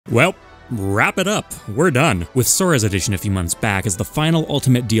Well, wrap it up. We're done. With Sora's addition a few months back as the final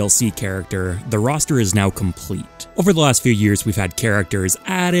Ultimate DLC character, the roster is now complete. Over the last few years, we've had characters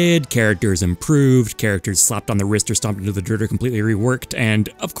added, characters improved, characters slapped on the wrist or stomped into the dirt or completely reworked, and,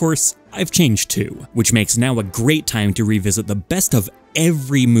 of course, I've changed too, which makes now a great time to revisit the best of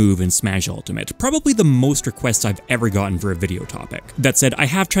every move in Smash Ultimate, probably the most requests I've ever gotten for a video topic. That said, I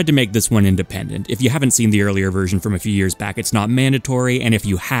have tried to make this one independent. If you haven't seen the earlier version from a few years back, it's not mandatory, and if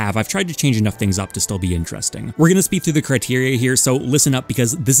you have, I've tried to change enough things up to still be interesting. We're gonna speed through the criteria here, so listen up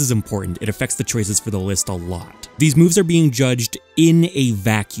because this is important. It affects the choices for the list a lot. These moves are being judged in a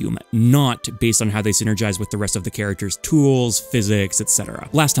vacuum, not based on how they synergize with the rest of the character's tools, physics, etc.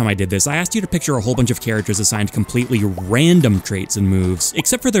 Last time I did this, I asked you to picture a whole bunch of characters assigned completely random traits and moves,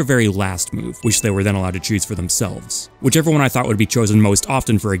 except for their very last move, which they were then allowed to choose for themselves. Whichever one I thought would be chosen most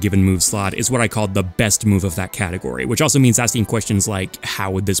often for a given move slot is what I called the best move of that category, which also means asking questions like,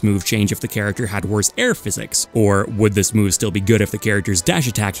 how would this move change if the character had worse air physics? Or would this move still be good if the character's dash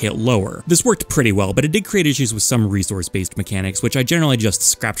attack hit lower? This worked pretty well, but it did create issues with some resource-based mechanics, which I generally just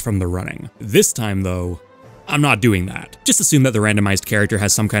scrapped from the running. This time though, I'm not doing that. Just assume that the randomized character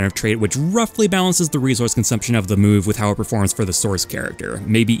has some kind of trait which roughly balances the resource consumption of the move with how it performs for the source character.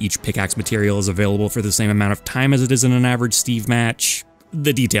 Maybe each pickaxe material is available for the same amount of time as it is in an average Steve match.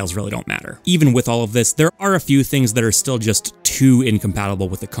 The details really don't matter. Even with all of this, there are a few things that are still just too incompatible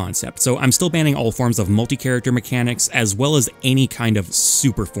with the concept, so I'm still banning all forms of multi-character mechanics as well as any kind of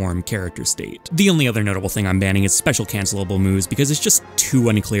super form character state. The only other notable thing I'm banning is special cancelable moves because it's just too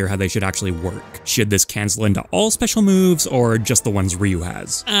unclear how they should actually work. Should this cancel into all special moves or just the ones Ryu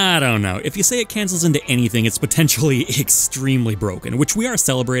has? I don't know. If you say it cancels into anything, it's potentially extremely broken, which we are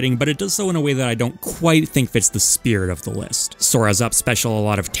celebrating, but it does so in a way that I don't quite think fits the spirit of the list. Sora's up special, a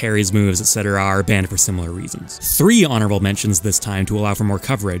lot of Terry's moves, etc. are banned for similar reasons. 3 honorable mentions this time to allow for more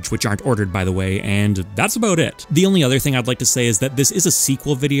coverage, which aren't ordered by the way, and that's about it. The only other thing I'd like to say is that this is a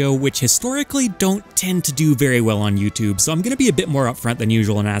sequel video, which historically don't tend to do very well on YouTube, so I'm gonna be a bit more upfront than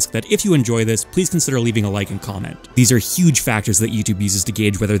usual and ask that if you enjoy this, please consider leaving a like and comment. These are huge factors that YouTube uses to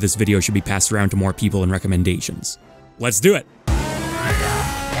gauge whether this video should be passed around to more people in recommendations. Let's do it!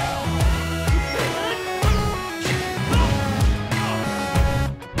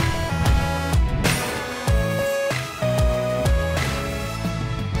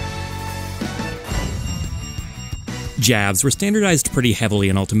 Jabs were standardized pretty heavily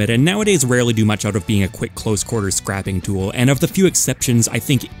in Ultimate, and nowadays rarely do much out of being a quick close-quarters scrapping tool, and of the few exceptions, I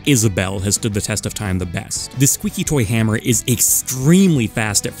think Isabelle has stood the test of time the best. This squeaky toy hammer is extremely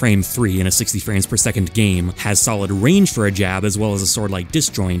fast at frame 3 in a 60 frames per second game, has solid range for a jab as well as a sword-like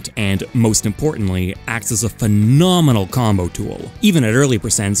disjoint, and most importantly, acts as a phenomenal combo tool. Even at early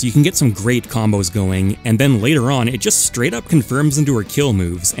percents, you can get some great combos going, and then later on, it just straight up confirms into her kill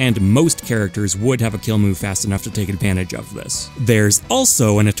moves, and most characters would have a kill move fast enough to take advantage of this. There's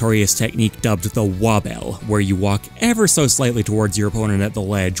also a notorious technique dubbed the wobble, where you walk ever so slightly towards your opponent at the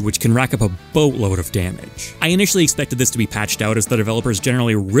ledge, which can rack up a boatload of damage. I initially expected this to be patched out as the developers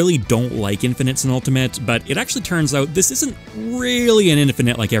generally really don't like infinites in Ultimate, but it actually turns out this isn't really an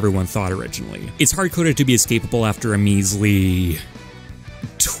infinite like everyone thought originally. It's hard-coded to be escapable after a measly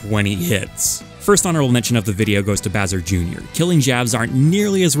 20 hits. First honorable mention of the video goes to Bowser Jr. Killing jabs aren't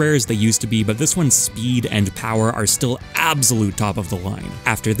nearly as rare as they used to be, but this one's speed and power are still absolute top of the line.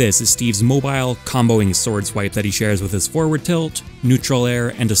 After this is Steve's mobile, comboing sword swipe that he shares with his forward tilt, neutral air,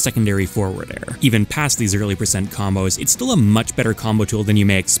 and a secondary forward air. Even past these early percent combos, it's still a much better combo tool than you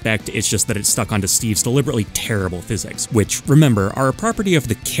may expect, it's just that it's stuck onto Steve's deliberately terrible physics, which, remember, are a property of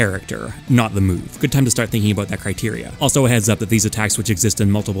the character, not the move. Good time to start thinking about that criteria. Also a heads up that these attacks which exist in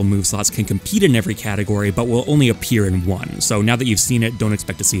multiple move slots can compete in every category, but will only appear in one, so now that you've seen it, don't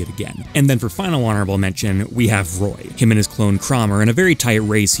expect to see it again. And then for final honorable mention, we have Roy. Him and his clone Chrom are in a very tight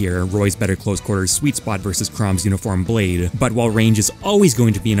race here, Roy's better close quarters sweet spot versus Chrom's uniform blade, but while range is always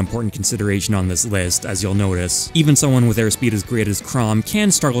going to be an important consideration on this list, as you'll notice, even someone with airspeed as great as Chrom can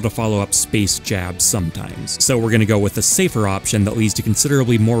struggle to follow up space jabs sometimes. So we're gonna go with the safer option that leads to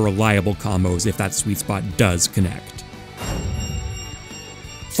considerably more reliable combos if that sweet spot does connect.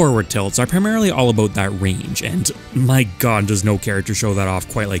 Forward tilts are primarily all about that range, and my god does no character show that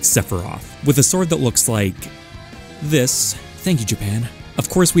off quite like Sephiroth. With a sword that looks like this, thank you Japan, Of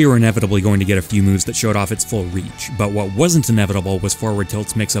course, we were inevitably going to get a few moves that showed off its full reach, but what wasn't inevitable was forward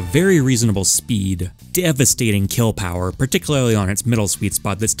tilt's mix of very reasonable speed, devastating kill power, particularly on its middle sweet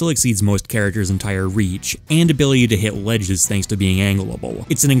spot that still exceeds most characters' entire reach, and ability to hit ledges thanks to being angleable.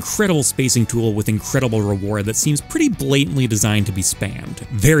 It's an incredible spacing tool with incredible reward that seems pretty blatantly designed to be spammed.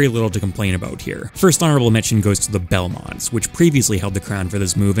 Very little to complain about here. First honorable mention goes to the Belmonts, which previously held the crown for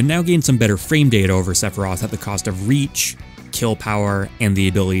this move and now gained some better frame data over Sephiroth at the cost of reach, kill power, and the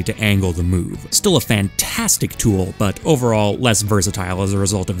ability to angle the move. Still a fantastic tool, but overall less versatile as a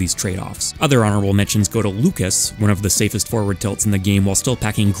result of these trade-offs. Other honorable mentions go to Lucas, one of the safest forward tilts in the game while still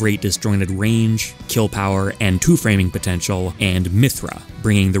packing great disjointed range, kill power, and two-framing potential, and Mithra,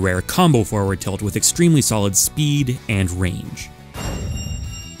 bringing the rare combo forward tilt with extremely solid speed and range.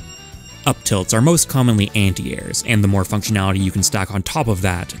 Up tilts are most commonly anti-airs, and the more functionality you can stack on top of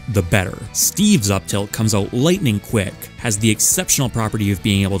that, the better. Steve's up tilt comes out lightning quick, has the exceptional property of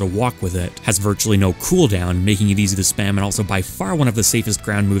being able to walk with it, has virtually no cooldown, making it easy to spam and also by far one of the safest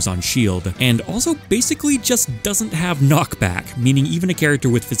ground moves on shield, and also basically just doesn't have knockback, meaning even a character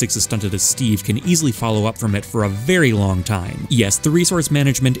with physics as stunted as Steve can easily follow up from it for a very long time. Yes, the resource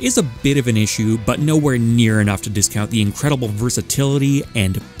management is a bit of an issue, but nowhere near enough to discount the incredible versatility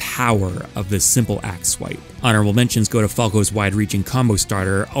and power of this simple axe swipe. Honorable mentions go to Falco's wide-reaching combo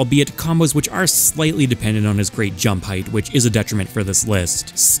starter, albeit combos which are slightly dependent on his great jump height, which is a detriment for this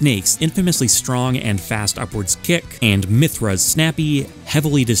list, Snake's infamously strong and fast upwards kick, and Mithra's snappy,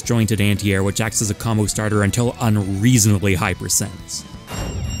 heavily disjointed anti-air which acts as a combo starter until unreasonably high percents.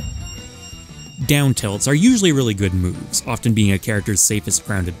 Down tilts are usually really good moves, often being a character's safest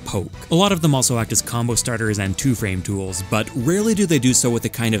grounded poke. A lot of them also act as combo starters and two-frame tools, but rarely do they do so with the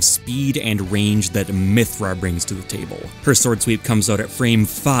kind of speed and range that Mithra brings to the table. Her sword sweep comes out at frame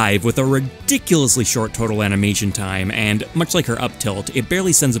 5 with a ridiculously short total animation time, and much like her up tilt, it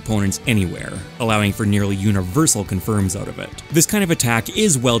barely sends opponents anywhere, allowing for nearly universal confirms out of it. This kind of attack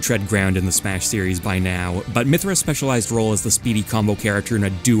is well-tread ground in the Smash series by now, but Mithra's specialized role as the speedy combo character in a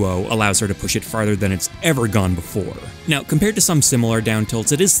duo allows her to push it farther than it's ever gone before. Now, compared to some similar down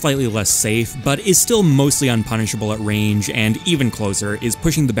tilts, it is slightly less safe, but is still mostly unpunishable at range, and even closer, is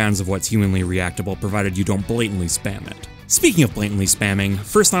pushing the bounds of what's humanly reactable provided you don't blatantly spam it. Speaking of blatantly spamming,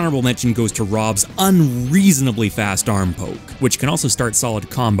 first honorable mention goes to Rob's unreasonably fast arm poke, which can also start solid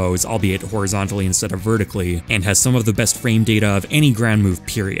combos, albeit horizontally instead of vertically, and has some of the best frame data of any ground move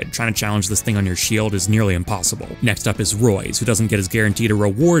period. Trying to challenge this thing on your shield is nearly impossible. Next up is Roy's, who doesn't get as guaranteed a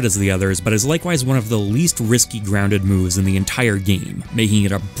reward as the others, but is likewise one of the least risky grounded moves in the entire game, making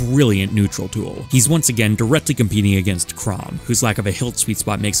it a brilliant neutral tool. He's once again directly competing against Chrom, whose lack of a hilt sweet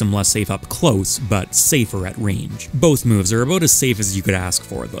spot makes him less safe up close, but safer at range. Both moves are about as safe as you could ask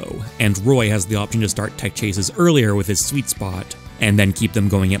for though, and Roy has the option to start tech chases earlier with his sweet spot, and then keep them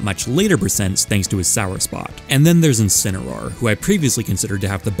going at much later percents thanks to his sour spot. And then there's Incineroar, who I previously considered to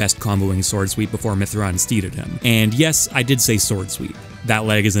have the best comboing sword sweep before Mithra unsteeded him. And yes, I did say sword sweep. That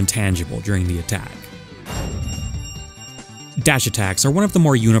leg is intangible during the attack. Dash attacks are one of the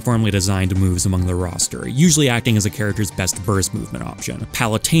more uniformly designed moves among the roster, usually acting as a character's best burst movement option.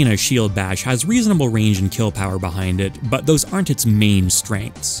 Palutena's shield bash has reasonable range and kill power behind it, but those aren't its main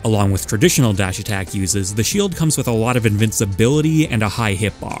strengths. Along with traditional dash attack uses, the shield comes with a lot of invincibility and a high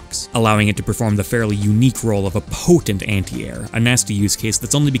hitbox, allowing it to perform the fairly unique role of a potent anti-air, a nasty use case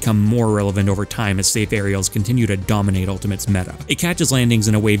that's only become more relevant over time as safe aerials continue to dominate Ultimate's meta. It catches landings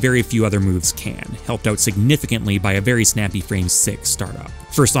in a way very few other moves can, helped out significantly by a very snappy frame 6 startup.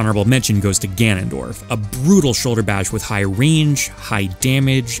 First honorable mention goes to Ganondorf, a brutal shoulder bash with high range, high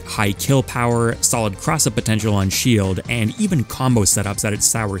damage, high kill power, solid cross-up potential on shield, and even combo setups at its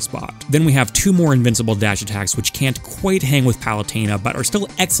sour spot. Then we have two more invincible dash attacks which can't quite hang with Palutena but are still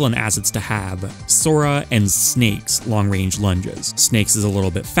excellent assets to have, Sora and Snake's long-range lunges. Snake's is a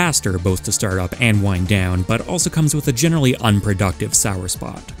little bit faster both to start up and wind down, but also comes with a generally unproductive sour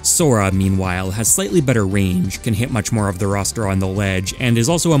spot. Sora, meanwhile, has slightly better range, can hit much more of the roster on the ledge, and is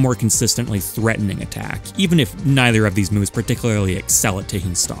also a more consistently threatening attack, even if neither of these moves particularly excel at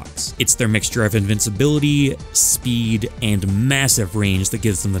taking stocks. It's their mixture of invincibility, speed, and massive range that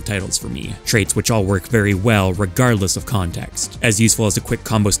gives them the titles for me, traits which all work very well regardless of context. As useful as a quick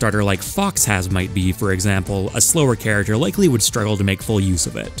combo starter like Fox has might be, for example, a slower character likely would struggle to make full use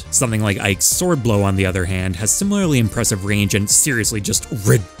of it. Something like Ike's Sword Blow, on the other hand, has similarly impressive range and seriously just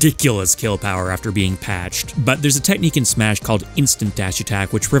ridiculous kill power after being patched, but there's a technique in Smash called instant dash attack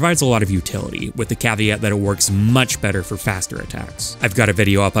attack, which provides a lot of utility, with the caveat that it works much better for faster attacks. I've got a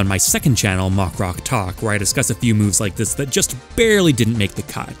video up on my second channel, MockRockTalk, where I discuss a few moves like this that just barely didn't make the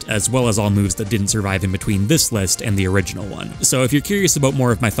cut, as well as all moves that didn't survive in between this list and the original one. So if you're curious about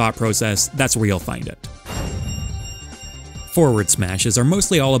more of my thought process, that's where you'll find it. Forward smashes are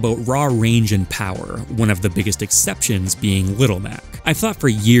mostly all about raw range and power, one of the biggest exceptions being Little Mac. I've thought for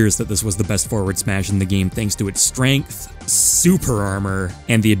years that this was the best forward smash in the game thanks to its strength, super armor,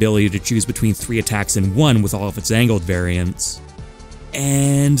 and the ability to choose between 3 attacks in one with all of its angled variants.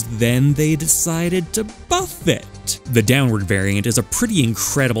 And then they decided to buff it. The downward variant is a pretty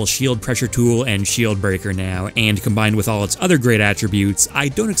incredible shield pressure tool and shield breaker now, and combined with all its other great attributes, I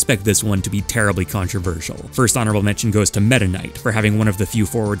don't expect this one to be terribly controversial. First honorable mention goes to Meta Knight for having one of the few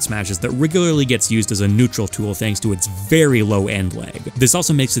forward smashes that regularly gets used as a neutral tool thanks to its very low end lag. This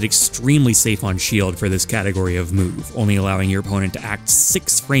also makes it extremely safe on shield for this category of move, only allowing your opponent to act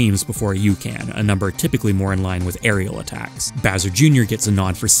 6 frames before you can, a number typically more in line with aerial attacks. Bowser Jr. gets a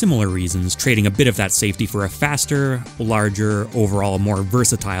nod for similar reasons, trading a bit of that safety for a faster, larger, overall more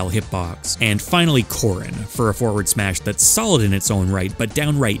versatile hitbox. And finally Corrin, for a forward smash that's solid in its own right, but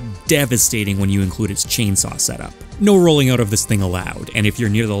downright devastating when you include its chainsaw setup. No rolling out of this thing allowed, and if you're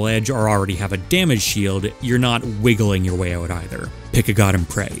near the ledge or already have a damage shield, you're not wiggling your way out either. Pick a god and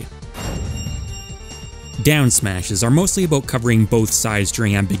pray. Down smashes are mostly about covering both sides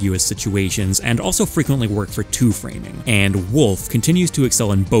during ambiguous situations and also frequently work for 2-framing, and Wolf continues to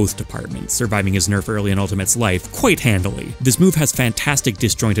excel in both departments, surviving his nerf early in Ultimate's life quite handily. This move has fantastic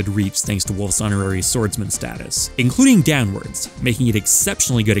disjointed reach thanks to Wolf's honorary swordsman status, including downwards, making it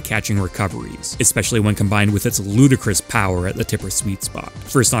exceptionally good at catching recoveries, especially when combined with its ludicrous power at the tipper sweet spot.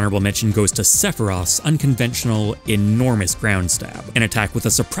 First honorable mention goes to Sephiroth's unconventional, enormous ground stab, an attack with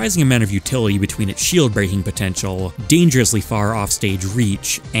a surprising amount of utility between its shield breaking potential, dangerously far offstage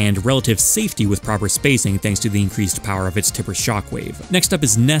reach, and relative safety with proper spacing thanks to the increased power of its tipper shockwave. Next up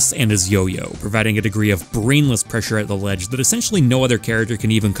is Ness and his yo-yo, providing a degree of brainless pressure at the ledge that essentially no other character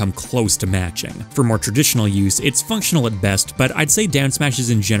can even come close to matching. For more traditional use, it's functional at best, but I'd say down smashes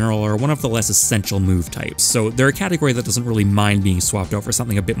in general are one of the less essential move types, so they're a category that doesn't really mind being swapped out for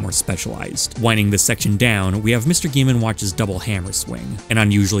something a bit more specialized. Winding this section down, we have Mr. Game & Watch's double hammer swing, an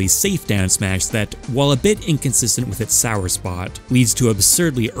unusually safe down smash that, while a bit inconsistent with its sour spot, leads to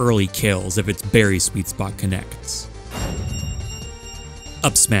absurdly early kills if its berry sweet spot connects.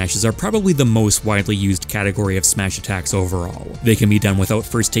 Up smashes are probably the most widely used category of smash attacks overall. They can be done without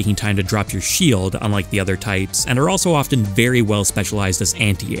first taking time to drop your shield, unlike the other types, and are also often very well specialized as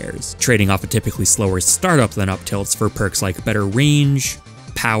anti-airs, trading off a typically slower startup than up tilts for perks like better range,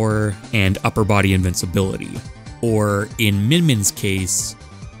 power, and upper body invincibility. Or, in Min Min's case,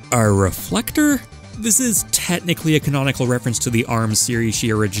 a reflector? This is technically a canonical reference to the ARMS series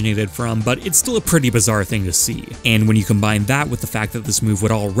she originated from, but it's still a pretty bizarre thing to see. And when you combine that with the fact that this move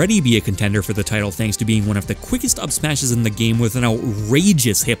would already be a contender for the title thanks to being one of the quickest up smashes in the game with an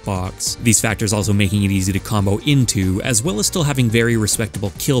outrageous hitbox, these factors also making it easy to combo into, as well as still having very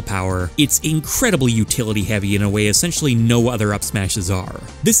respectable kill power, it's incredibly utility heavy in a way essentially no other up smashes are.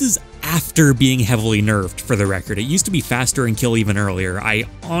 This is after being heavily nerfed, for the record. It used to be faster and kill even earlier. I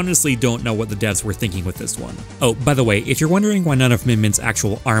honestly don't know what the devs were thinking with this one. Oh, by the way, if you're wondering why none of Min Min's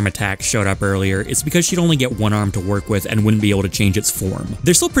actual arm attacks showed up earlier, it's because she'd only get one arm to work with and wouldn't be able to change its form.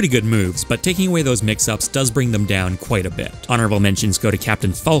 They're still pretty good moves, but taking away those mix-ups does bring them down quite a bit. Honorable mentions go to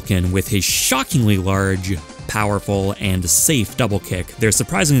Captain Falcon with his shockingly large, powerful, and safe double kick. There's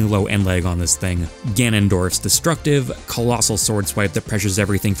surprisingly low end lag on this thing. Ganondorf's destructive, colossal sword swipe that pressures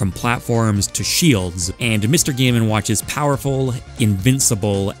everything from platforms to shields, and Mr. Game & Watch's powerful,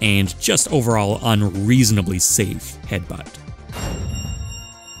 invincible, and just overall unreasonably safe headbutt.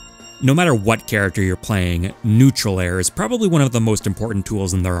 No matter what character you're playing, neutral air is probably one of the most important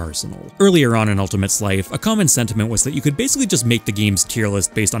tools in their arsenal. Earlier on in Ultimate's life, a common sentiment was that you could basically just make the game's tier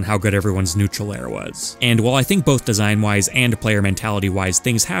list based on how good everyone's neutral air was. And while I think both design-wise and player mentality-wise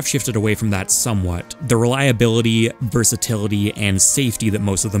things have shifted away from that somewhat, the reliability, versatility, and safety that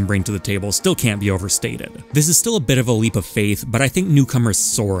most of them bring to the table still can't be overstated. This is still a bit of a leap of faith, but I think newcomer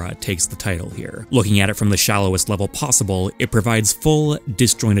Sora takes the title here. Looking at it from the shallowest level possible, it provides full,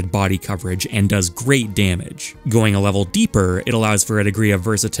 disjointed body coverage and does great damage. Going a level deeper, it allows for a degree of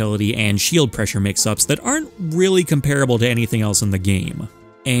versatility and shield pressure mix-ups that aren't really comparable to anything else in the game.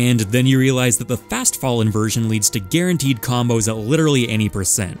 And then you realize that the fast fall inversion leads to guaranteed combos at literally any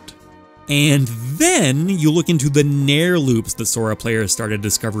percent. And then you look into the nair loops that Sora players started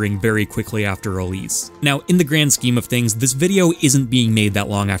discovering very quickly after release. Now, in the grand scheme of things, this video isn't being made that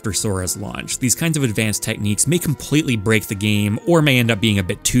long after Sora's launch. These kinds of advanced techniques may completely break the game, or may end up being a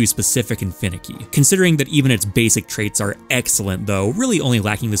bit too specific and finicky. Considering that even its basic traits are excellent though, really only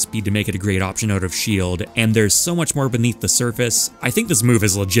lacking the speed to make it a great option out of shield, and there's so much more beneath the surface, I think this move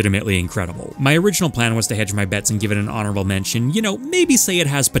is legitimately incredible. My original plan was to hedge my bets and give it an honorable mention, you know, maybe say it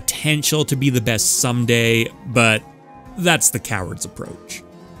has potential to be the best someday, but that's the coward's approach.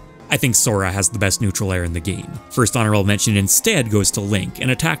 I think Sora has the best neutral air in the game. First honorable mention instead goes to Link, an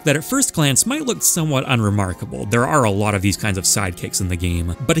attack that at first glance might look somewhat unremarkable. There are a lot of these kinds of sidekicks in the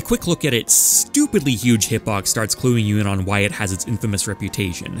game, but a quick look at its stupidly huge hitbox starts cluing you in on why it has its infamous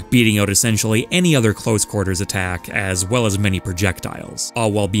reputation, beating out essentially any other close quarters attack, as well as many projectiles,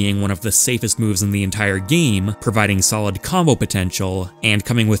 all while being one of the safest moves in the entire game, providing solid combo potential, and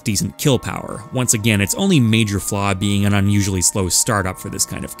coming with decent kill power. Once again, its only major flaw being an unusually slow startup for this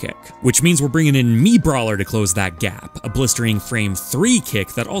kind of kick. Which means we're bringing in Me Brawler to close that gap, a blistering frame 3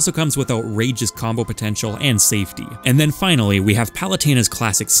 kick that also comes with outrageous combo potential and safety. And then finally, we have Palutena's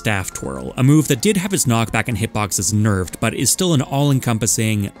classic Staff Twirl, a move that did have its knockback and hitboxes nerfed, but is still an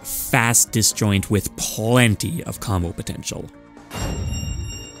all-encompassing, fast disjoint with plenty of combo potential.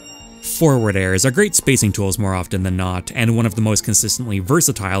 Forward airs are great spacing tools more often than not, and one of the most consistently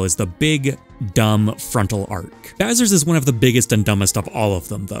versatile is the big, dumb frontal arc. Bowser's is one of the biggest and dumbest of all of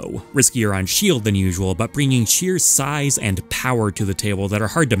them though, riskier on shield than usual, but bringing sheer size and power to the table that are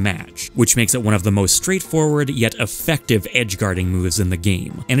hard to match, which makes it one of the most straightforward yet effective edge-guarding moves in the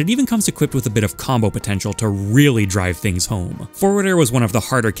game, and it even comes equipped with a bit of combo potential to really drive things home. Forward air was one of the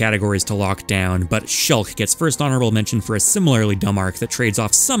harder categories to lock down, but Shulk gets first honorable mention for a similarly dumb arc that trades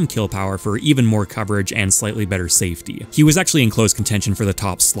off some kill power for even more coverage and slightly better safety. He was actually in close contention for the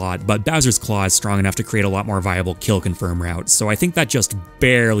top slot, but Bowser's Claw is strong enough to create a lot more viable kill confirm routes, so I think that just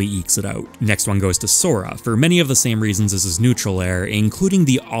barely ekes it out. Next one goes to Sora, for many of the same reasons as his neutral air, including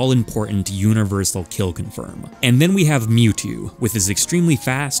the all-important universal kill confirm. And then we have Mewtwo, with his extremely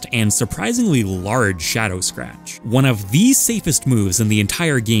fast and surprisingly large Shadow Scratch. One of the safest moves in the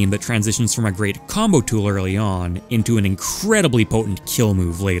entire game that transitions from a great combo tool early on into an incredibly potent kill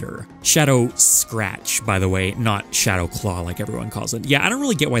move later. Shadow Scratch, by the way, not Shadow Claw like everyone calls it. Yeah, I don't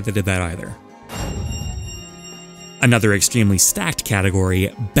really get why they did that either. Another extremely stacked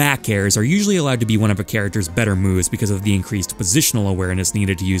category, back airs are usually allowed to be one of a character's better moves because of the increased positional awareness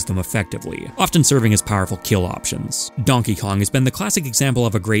needed to use them effectively, often serving as powerful kill options. Donkey Kong has been the classic example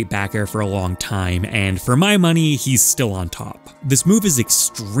of a great back air for a long time, and for my money, he's still on top. This move is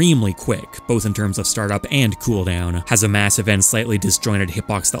extremely quick, both in terms of startup and cooldown, has a massive and slightly disjointed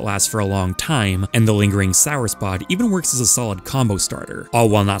hitbox that lasts for a long time, and the lingering sour spot even works as a solid combo starter, all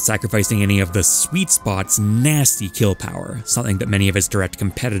while not sacrificing any of the sweet spot's nasty kill power, something that many of its direct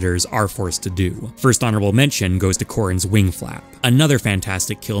competitors are forced to do. First honorable mention goes to Corrin's Wing Flap, another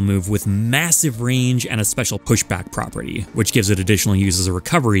fantastic kill move with massive range and a special pushback property, which gives it additional use as a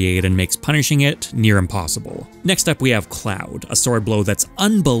recovery aid and makes punishing it near impossible. Next up we have Cloud, a sword blow that's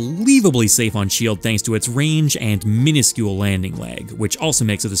unbelievably safe on shield thanks to its range and minuscule landing lag, which also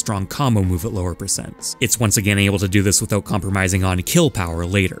makes it a strong combo move at lower percents. It's once again able to do this without compromising on kill power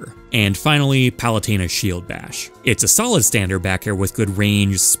later. And finally, Palutena's Shield Bash. It's a solid standard back air with good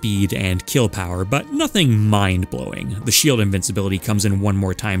range, speed, and kill power, but nothing mind-blowing. The shield invincibility comes in one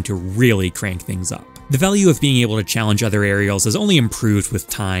more time to really crank things up. The value of being able to challenge other aerials has only improved with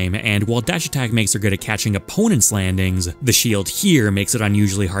time, and while dash attack makes her good at catching opponents' landings, the shield here makes it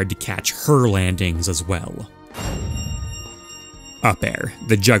unusually hard to catch her landings as well. Up air,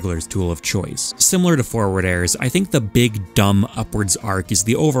 the juggler's tool of choice. Similar to forward airs, I think the big, dumb upwards arc is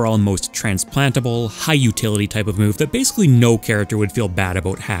the overall most transplantable, high-utility type of move that basically no character would feel bad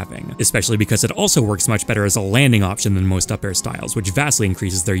about having, especially because it also works much better as a landing option than most up air styles, which vastly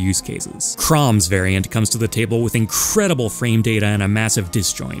increases their use cases. Chrom's variant comes to the table with incredible frame data and a massive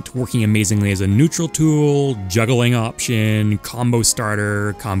disjoint, working amazingly as a neutral tool, juggling option, combo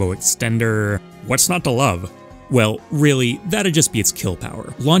starter, combo extender. What's not to love? Well, really, that'd just be its kill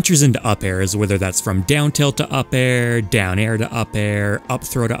power. Launchers into up airs, whether that's from down tilt to up air, down air to up air, up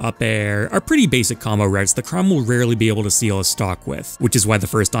throw to up air, are pretty basic combo routes that Chrom will rarely be able to seal a stock with, which is why the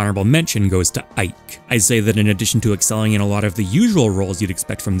first honorable mention goes to Ike. I'd say that in addition to excelling in a lot of the usual roles you'd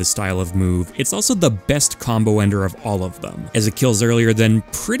expect from this style of move, it's also the best combo ender of all of them, as it kills earlier than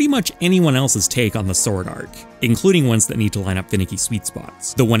pretty much anyone else's take on the sword arc, including ones that need to line up finicky sweet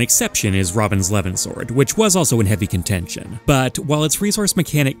spots. The one exception is Robin's Levin Sword, which was also in heavy contention. But while its resource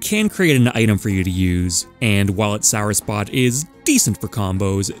mechanic can create an item for you to use, and while its sour spot is decent for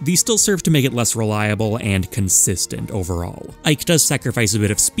combos, these still serve to make it less reliable and consistent overall. Ike does sacrifice a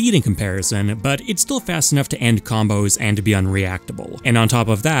bit of speed in comparison, but it's still fast enough to end combos and to be unreactable. And on top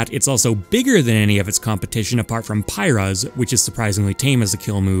of that, it's also bigger than any of its competition apart from Pyra's, which is surprisingly tame as a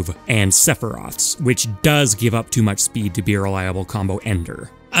kill move, and Sephiroth's, which does give up too much speed to be a reliable combo ender.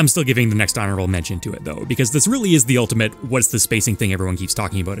 I'm still giving the next honorable mention to it though, because this really is the ultimate what's the spacing thing everyone keeps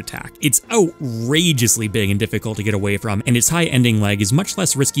talking about attack. It's outrageously big and difficult to get away from, and its high ending lag is much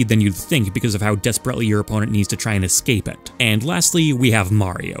less risky than you'd think because of how desperately your opponent needs to try and escape it. And lastly, we have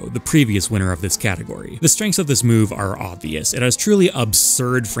Mario, the previous winner of this category. The strengths of this move are obvious. It has truly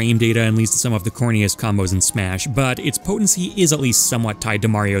absurd frame data and leads to some of the corniest combos in Smash, but its potency is at least somewhat tied to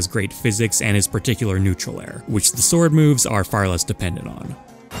Mario's great physics and his particular neutral air, which the sword moves are far less dependent on.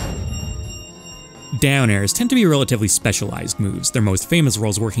 Down airs tend to be relatively specialized moves, their most famous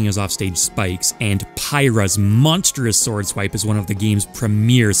roles working as offstage spikes, and Pyra's monstrous sword swipe is one of the game's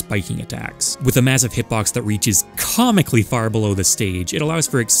premier spiking attacks. With a massive hitbox that reaches comically far below the stage, it allows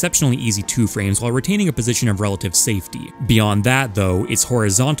for exceptionally easy 2 frames while retaining a position of relative safety. Beyond that though, its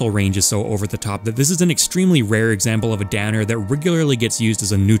horizontal range is so over the top that this is an extremely rare example of a down air that regularly gets used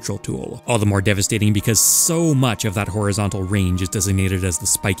as a neutral tool, all the more devastating because so much of that horizontal range is designated as the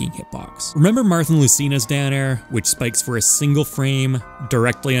spiking hitbox. Remember Martha Lucina's down air, which spikes for a single frame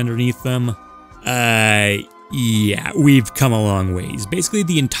directly underneath them? Yeah, we've come a long ways. Basically,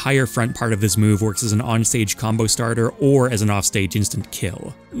 the entire front part of this move works as an onstage combo starter or as an offstage instant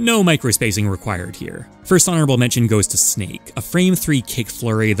kill. No microspacing required here. First honorable mention goes to Snake, a frame 3 kick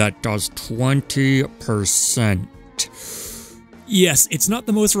flurry that does 20%. Yes, it's not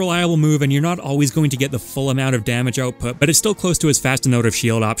the most reliable move and you're not always going to get the full amount of damage output, but it's still close to as fast and out of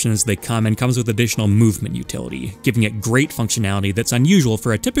shield option as they come and comes with additional movement utility, giving it great functionality that's unusual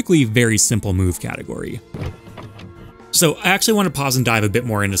for a typically very simple move category. So I actually want to pause and dive a bit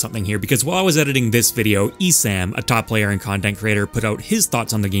more into something here, because while I was editing this video, Esam, a top player and content creator, put out his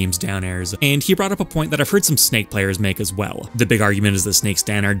thoughts on the game's down airs, and he brought up a point that I've heard some Snake players make as well. The big argument is that Snake's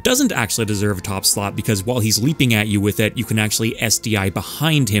down air doesn't actually deserve a top slot because while he's leaping at you with it, you can actually SDI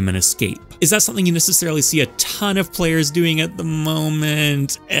behind him and escape. Is that something you necessarily see a ton of players doing at the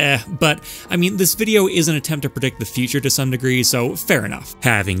moment? But I mean, this video is an attempt to predict the future to some degree, so fair enough.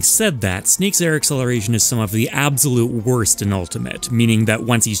 Having said that, Snake's air acceleration is some of the absolute worst in Ultimate, meaning that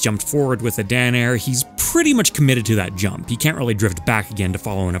once he's jumped forward with a down air, he's pretty much committed to that jump. He can't really drift back again to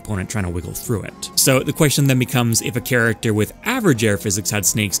follow an opponent trying to wiggle through it. So the question then becomes, if a character with average air physics had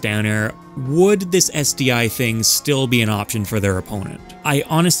Snake's down air, would this SDI thing still be an option for their opponent? I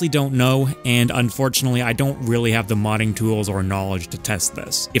honestly don't know, and unfortunately I don't really have the modding tools or knowledge to test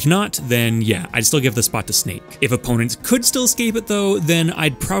this. If not, then yeah, I'd still give the spot to Snake. If opponents could still escape it though, then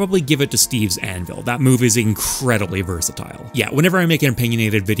I'd probably give it to Steve's Anvil. That move is incredibly versatile. Yeah, whenever I make an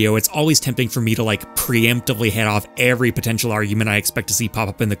opinionated video, it's always tempting for me to like preemptively head off every potential argument I expect to see pop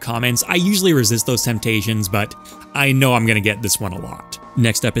up in the comments. I usually resist those temptations, but I know I'm gonna get this one a lot.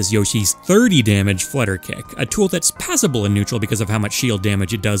 Next up is Yoshi's 30 damage Flutter Kick, a tool that's passable in neutral because of how much shield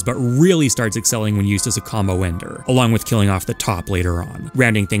damage it does, but really starts excelling when used as a combo ender, along with killing off the top later on.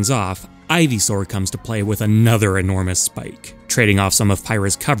 Rounding things off, Ivysaur comes to play with another enormous spike, trading off some of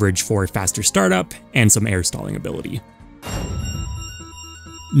Pyra's coverage for faster startup and some air stalling ability.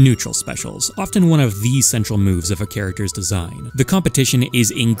 Neutral specials, often one of the central moves of a character's design. The competition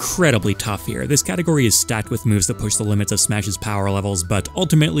is incredibly tough here. This category is stacked with moves that push the limits of Smash's power levels, but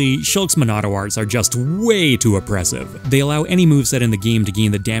ultimately, Shulk's Monado arts are just way too oppressive. They allow any moveset in the game to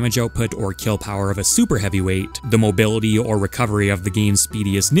gain the damage output or kill power of a super heavyweight, the mobility or recovery of the game's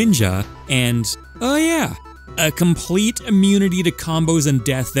speediest ninja, and, oh yeah, a complete immunity to combos and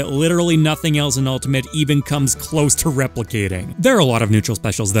death that literally nothing else in Ultimate even comes close to replicating. There are a lot of neutral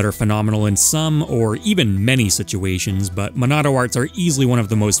specials that are phenomenal in some or even many situations, but Monado arts are easily one of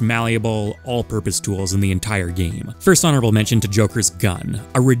the most malleable, all-purpose tools in the entire game. First honorable mention to Joker's Gun,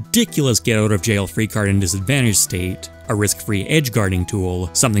 a ridiculous get-out-of-jail-free card in disadvantaged state, a risk-free edge guarding tool,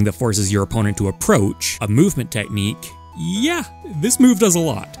 something that forces your opponent to approach, a movement technique. Yeah, this move does a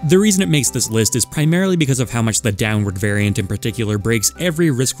lot. The reason it makes this list is primarily because of how much the downward variant in particular breaks every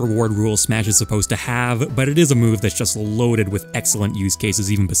risk-reward rule Smash is supposed to have, but it is a move that's just loaded with excellent use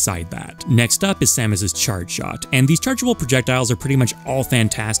cases even beside that. Next up is Samus's Charge Shot, and these chargeable projectiles are pretty much all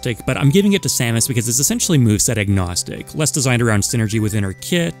fantastic, but I'm giving it to Samus because it's essentially moveset agnostic, less designed around synergy within her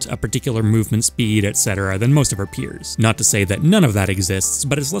kit, a particular movement speed, etc. than most of her peers. Not to say that none of that exists,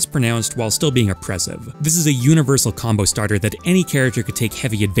 but it's less pronounced while still being oppressive. This is a universal combo combo starter that any character could take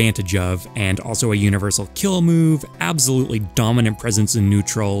heavy advantage of, and also a universal kill move, absolutely dominant presence in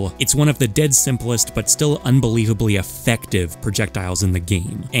neutral. It's one of the dead simplest but still unbelievably effective projectiles in the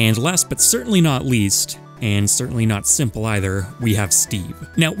game. And last but certainly not least, and certainly not simple either, we have Steve.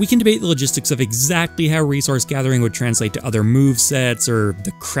 Now, we can debate the logistics of exactly how resource gathering would translate to other movesets or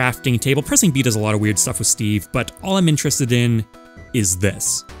the crafting table. Pressing B does a lot of weird stuff with Steve, but all I'm interested in is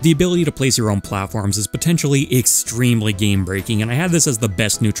this. The ability to place your own platforms is potentially extremely game-breaking, and I had this as the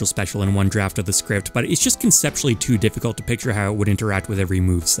best neutral special in one draft of the script, but it's just conceptually too difficult to picture how it would interact with every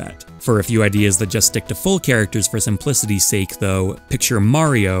moveset. For a few ideas that just stick to full characters for simplicity's sake though, picture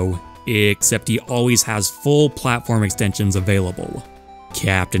Mario, except he always has full platform extensions available.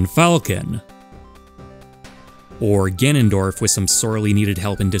 Captain Falcon. Or Ganondorf with some sorely needed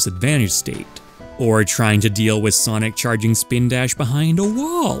help in disadvantaged state. Or trying to deal with Sonic charging spin dash behind a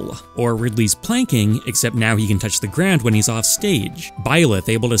wall. Or Ridley's planking, except now he can touch the ground when he's off stage. Byleth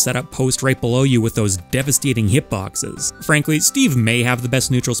able to set up post right below you with those devastating hitboxes. Frankly, Steve may have the best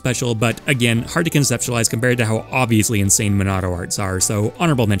neutral special, but again, hard to conceptualize compared to how obviously insane Monado arts are, so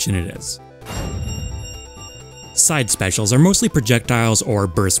honorable mention it is. Side specials are mostly projectiles or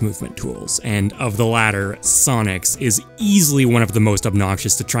burst movement tools, and of the latter, Sonic's is easily one of the most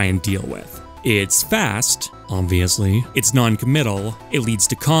obnoxious to try and deal with. It's fast, obviously, it's non-committal, it leads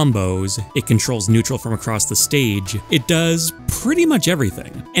to combos, it controls neutral from across the stage, it does pretty much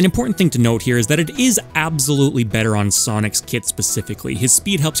everything. An important thing to note here is that it is absolutely better on Sonic's kit specifically. His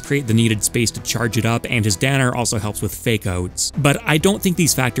speed helps create the needed space to charge it up, and his Danner also helps with fake-outs. But I don't think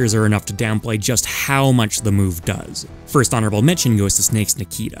these factors are enough to downplay just how much the move does. First honorable mention goes to Snake's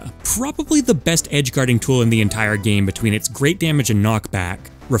Nikita. Probably the best edge-guarding tool in the entire game between its great damage and knockback,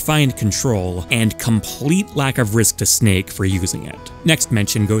 refined control, and complete lack of risk to Snake for using it. Next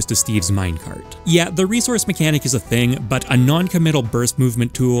mention goes to Steve's minecart. Yeah, the resource mechanic is a thing, but a non-committal burst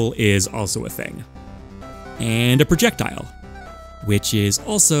movement tool is also a thing. And a projectile, which is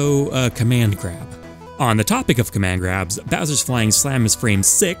also a command grab. On the topic of command grabs, Bowser's Flying Slam is frame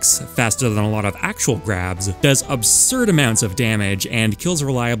 6, faster than a lot of actual grabs, does absurd amounts of damage, and kills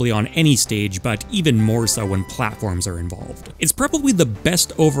reliably on any stage, but even more so when platforms are involved. It's probably the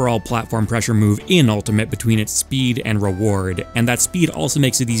best overall platform pressure move in Ultimate between its speed and reward, and that speed also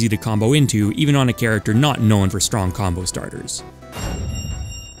makes it easy to combo into, even on a character not known for strong combo starters.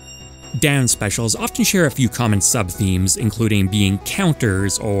 Down specials often share a few common sub-themes, including being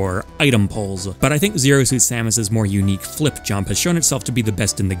counters or item pulls, but I think Zero Suit Samus's more unique flip jump has shown itself to be the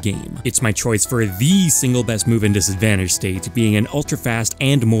best in the game. It's my choice for the single best move in disadvantage state, being an ultra-fast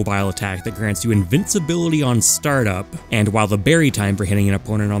and mobile attack that grants you invincibility on startup, and while the berry time for hitting an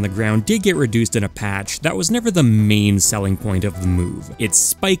opponent on the ground did get reduced in a patch, that was never the main selling point of the move. Its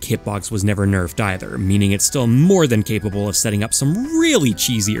spike hitbox was never nerfed either, meaning it's still more than capable of setting up some really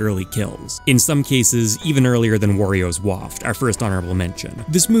cheesy early kills. In some cases, even earlier than Wario's Waft, our first honorable mention.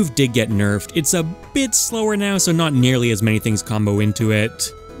 This move did get nerfed. It's a bit slower now, so not nearly as many things combo into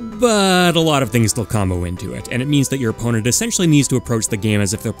it, but a lot of things still combo into it, and it means that your opponent essentially needs to approach the game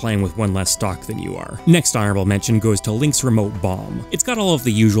as if they're playing with one less stock than you are. Next honorable mention goes to Link's Remote Bomb. It's got all of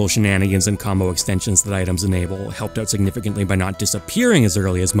the usual shenanigans and combo extensions that items enable, helped out significantly by not disappearing as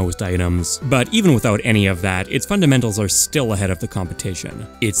early as most items, but even without any of that, its fundamentals are still ahead of the competition.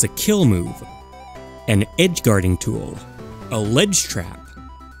 It's a kill move, an edge guarding tool, a ledge trap,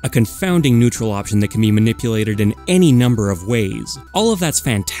 a confounding neutral option that can be manipulated in any number of ways. All of that's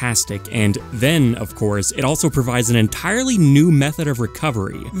fantastic, and then, of course, it also provides an entirely new method of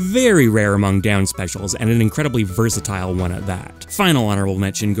recovery, very rare among down specials, and an incredibly versatile one at that. Final honorable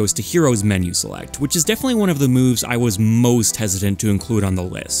mention goes to Hero's Menu Select, which is definitely one of the moves I was most hesitant to include on the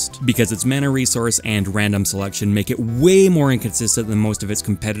list, because its mana resource and random selection make it way more inconsistent than most of its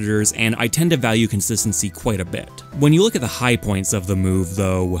competitors, and I tend to value consistency quite a bit. When you look at the high points of the move,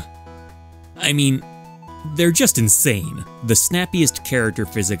 though, I mean, they're just insane. The snappiest character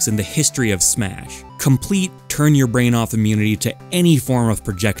physics in the history of Smash. Complete turn-your-brain-off immunity to any form of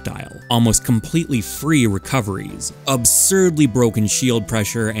projectile. Almost completely free recoveries. Absurdly broken shield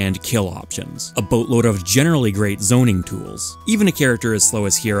pressure and kill options. A boatload of generally great zoning tools. Even a character as slow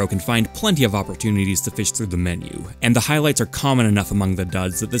as Hero can find plenty of opportunities to fish through the menu, and the highlights are common enough among the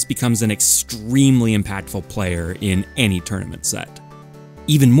duds that this becomes an extremely impactful player in any tournament set.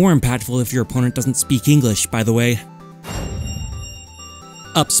 Even more impactful if your opponent doesn't speak English, by the way.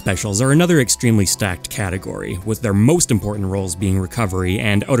 Up specials are another extremely stacked category, with their most important roles being recovery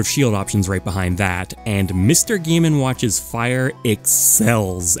and out of shield options right behind that, and Mr. Game & Watch's Fire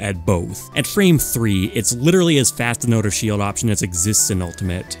excels at both. At frame 3, it's literally as fast an out of shield option as exists in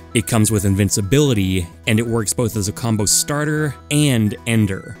Ultimate. It comes with invincibility, and it works both as a combo starter and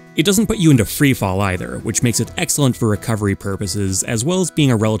ender. It doesn't put you into freefall either, which makes it excellent for recovery purposes, as well as being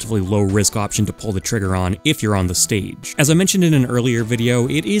a relatively low risk option to pull the trigger on if you're on the stage. As I mentioned in an earlier video,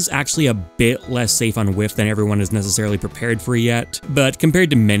 it is actually a bit less safe on whiff than everyone is necessarily prepared for yet, but compared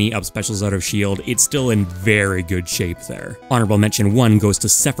to many up specials out of shield, it's still in very good shape there. Honorable mention 1 goes to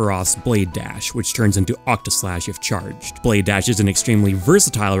Sephiroth's Blade Dash, which turns into Octaslash if charged. Blade Dash is an extremely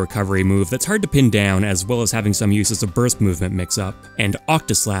versatile recovery move that's hard to pin down, as well as having some use as a burst movement mix-up, and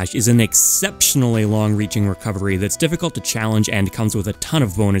Octaslash is an exceptionally long-reaching recovery that's difficult to challenge and comes with a ton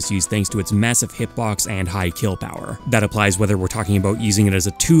of bonus use thanks to its massive hitbox and high kill power. That applies whether we're talking about using it as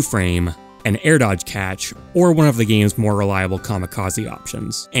a 2-frame, an air dodge catch, or one of the game's more reliable kamikaze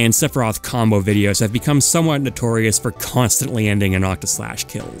options. And Sephiroth combo videos have become somewhat notorious for constantly ending in Octaslash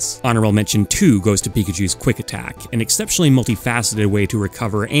kills. Honorable mention 2 goes to Pikachu's Quick Attack, an exceptionally multifaceted way to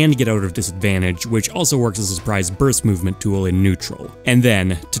recover and get out of disadvantage, which also works as a surprise burst movement tool in neutral. And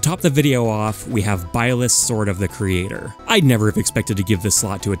then, to top the video off, we have Byleth's Sword of the Creator. I'd never have expected to give this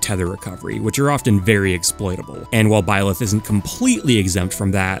slot to a tether recovery, which are often very exploitable. And while Byleth isn't completely exempt from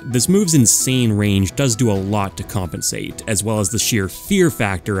that, this move's insane range does do a lot to compensate, as well as the sheer fear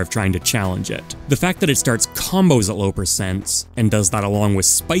factor of trying to challenge it. The fact that it starts combos at low percents, and does that along with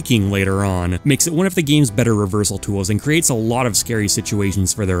spiking later on, makes it one of the game's better reversal tools and creates a lot of scary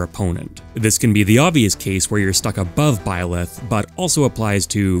situations for their opponent. This can be the obvious case where you're stuck above Byleth, but also applies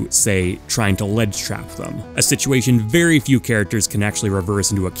to, say, trying to ledge trap them, a situation very few characters can actually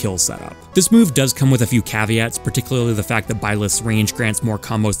reverse into a kill setup. This move does come with a few caveats, particularly the fact that Byleth's range grants more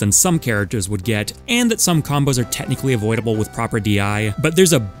combos than some characters would get, and that some combos are technically avoidable with proper DI, but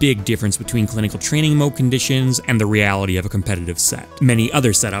there's a big difference between clinical training mode conditions and the reality of a competitive set. Many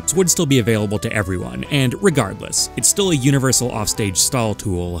other setups would still be available to everyone, and regardless, it's still a universal offstage stall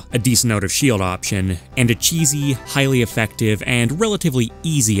tool, a decent out of shield option, and a cheesy, highly effective, and relatively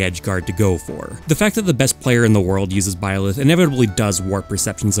easy edgeguard to go for. The fact that the best player in the world uses Byleth inevitably does warp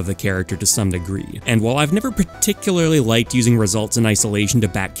perceptions of the character to some degree, and while I've never particularly liked using results in isolation to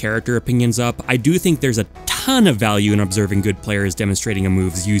back character opinions up, I do think there's a ton of value in observing good players demonstrating a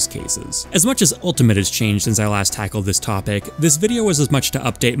move's use cases. As much as Ultimate has changed since I last tackled this topic, this video was as much to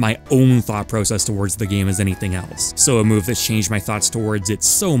update my own thought process towards the game as anything else. So a move that's changed my thoughts towards it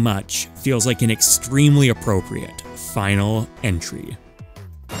so much feels like an extremely appropriate final entry.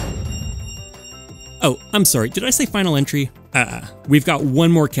 Oh, I'm sorry, did I say final entry? We've got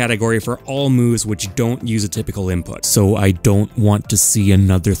one more category for all moves which don't use a typical input. So I don't want to see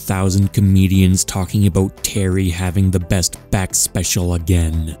another 1,000 comedians talking about Terry having the best back special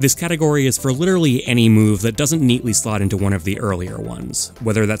again. This category is for literally any move that doesn't neatly slot into one of the earlier ones,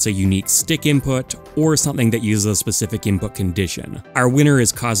 whether that's a unique stick input or something that uses a specific input condition. Our winner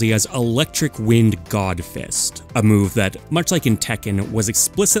is Kazuya's Electric Wind God Fist, a move that, much like in Tekken, was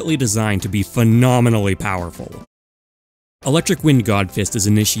explicitly designed to be phenomenally powerful. Electric Wind God Fist is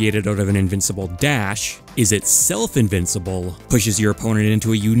initiated out of an invincible dash, is itself invincible, pushes your opponent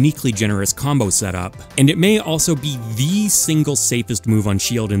into a uniquely generous combo setup, and it may also be the single safest move on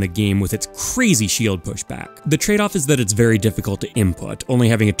shield in the game with its crazy shield pushback. The trade-off is that it's very difficult to input, only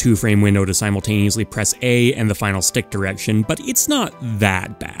having a 2-frame window to simultaneously press A and the final stick direction, but it's not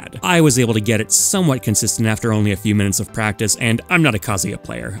that bad. I was able to get it somewhat consistent after only a few minutes of practice, and I'm not a Kazuya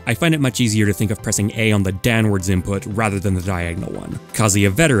player. I find it much easier to think of pressing A on the downwards input rather than the diagonal one. Kazuya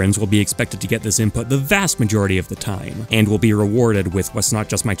veterans will be expected to get this input the vast majority of the time, and will be rewarded with what's not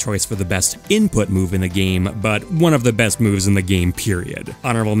just my choice for the best input move in the game, but one of the best moves in the game, period.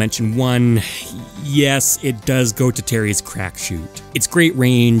 Honorable mention 1, yes, it does go to Terry's Crack Shoot. Its great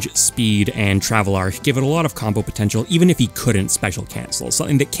range, speed, and travel arc give it a lot of combo potential even if he couldn't special cancel,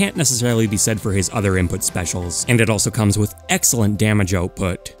 something that can't necessarily be said for his other input specials, and it also comes with excellent damage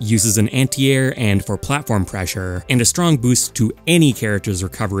output, uses an anti-air and for platform pressure, and a strong boost to any character's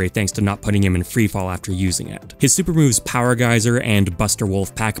recovery thanks to not putting him in freefall after using it. His super moves Power Geyser and Buster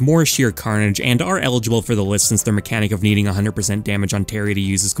Wolf pack more sheer carnage and are eligible for the list since their mechanic of needing 100% damage on Terry to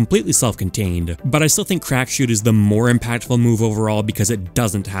use is completely self-contained, but I still think Crack Shoot is the more impactful move overall because it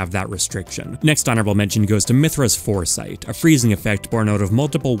doesn't have that restriction. Next honorable mention goes to Mithra's Foresight, a freezing effect born out of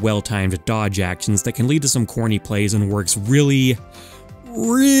multiple well-timed dodge actions that can lead to some corny plays and works really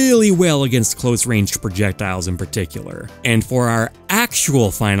really well against close-ranged projectiles in particular. And for our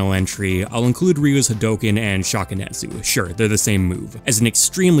actual final entry, I'll include Ryu's Hadoken and Shakunetsu. Sure, they're the same move, as an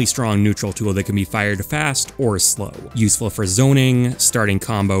extremely strong neutral tool that can be fired fast or slow, useful for zoning, starting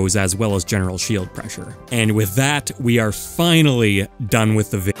combos, as well as general shield pressure. And with that, we are finally done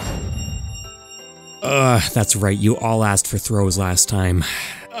with the video. That's right, you all asked for throws last time.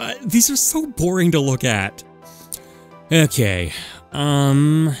 These are so boring to look at. Okay,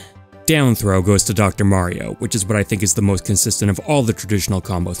 down throw goes to Dr. Mario, which is what I think is the most consistent of all the traditional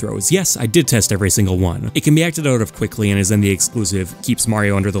combo throws. Yes, I did test every single one. It can be acted out of quickly and is then the exclusive, keeps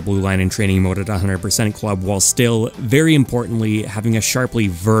Mario under the blue line in training mode at 100% club, while still, very importantly, having a sharply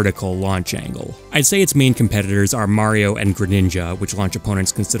vertical launch angle. I'd say its main competitors are Mario and Greninja, which launch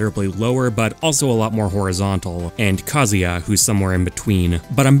opponents considerably lower but also a lot more horizontal, and Kazuya, who's somewhere in between.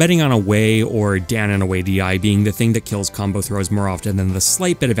 But I'm betting on away or down and away DI being the thing that kills combo throws more often than the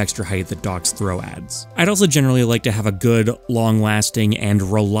slight bit of extra height that Doc's throw adds. I'd also generally like to have a good, long-lasting, and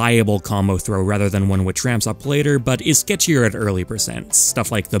reliable combo throw rather than one which ramps up later but is sketchier at early percents,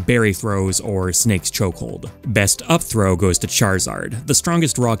 stuff like the berry throws or Snake's chokehold. Best up throw goes to Charizard, the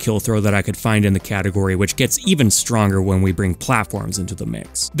strongest raw kill throw that I could find in the category, which gets even stronger when we bring platforms into the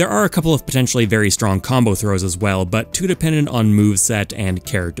mix. There are a couple of potentially very strong combo throws as well, but too dependent on moveset and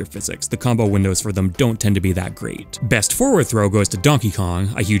character physics. The combo windows for them don't tend to be that great. Best forward throw goes to Donkey Kong,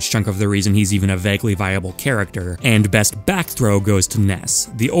 a huge chunk of the reason he's even a vaguely viable character, and best back throw goes to Ness,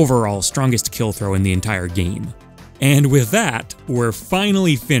 the overall strongest kill throw in the entire game. And with that, we're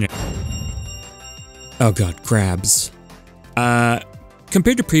finally finished. Oh god, grabs.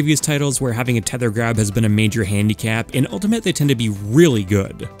 Compared to previous titles where having a tether grab has been a major handicap, in Ultimate they tend to be really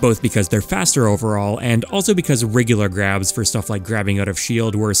good, both because they're faster overall and also because regular grabs for stuff like grabbing out of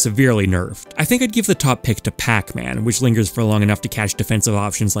shield were severely nerfed. I think I'd give the top pick to Pac-Man, which lingers for long enough to catch defensive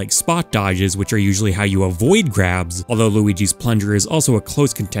options like spot dodges, which are usually how you avoid grabs, although Luigi's Plunger is also a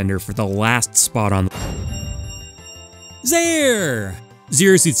close contender for the last spot on the... Zaire!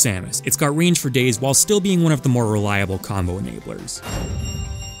 Zero Suit Samus. It's got range for days while still being one of the more reliable combo enablers.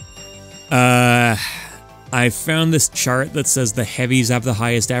 I found this chart that says the heavies have the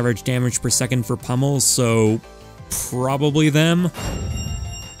highest average damage per second for pummels, so probably them.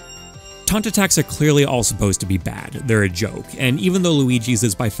 Taunt attacks are clearly all supposed to be bad, they're a joke, and even though Luigi's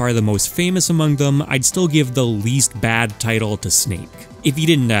is by far the most famous among them, I'd still give the least bad title to Snake. If he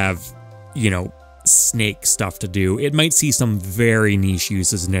didn't have, you know, Snake stuff to do, it might see some very niche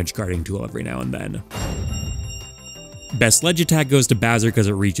use as an edge guarding tool every now and then. Best ledge attack goes to Bowser because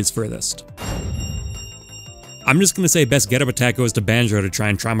it reaches furthest. I'm just gonna say best get up attack goes to Banjo to try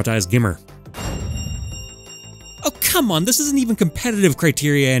and traumatize Gimmer. Oh come on, this isn't even competitive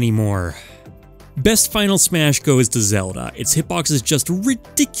criteria anymore. Best final smash goes to Zelda. Its hitbox is just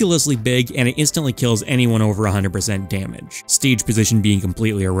ridiculously big and it instantly kills anyone over 100% damage, stage position being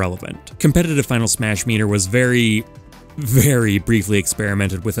completely irrelevant. Competitive final smash meter was very briefly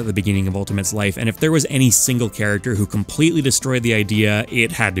experimented with at the beginning of Ultimate's life, and if there was any single character who completely destroyed the idea,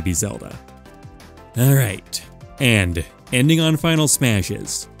 it had to be Zelda. Alright, and ending on final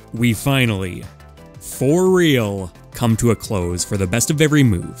smashes, we finally, for real, come to a close for the best of every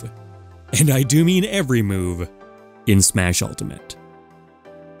move. And I do mean every move in Smash Ultimate.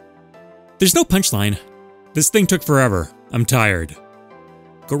 There's no punchline. This thing took forever. I'm tired.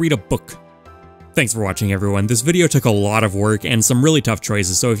 Go read a book. Thanks for watching, everyone. This video took a lot of work and some really tough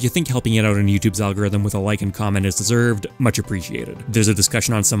choices, so if you think helping it out in YouTube's algorithm with a like and comment is deserved, much appreciated. There's a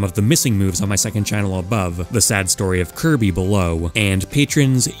discussion on some of the missing moves on my second channel above, the sad story of Kirby below, and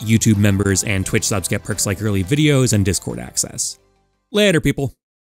patrons, YouTube members, and Twitch subs get perks like early videos and Discord access. Later, people.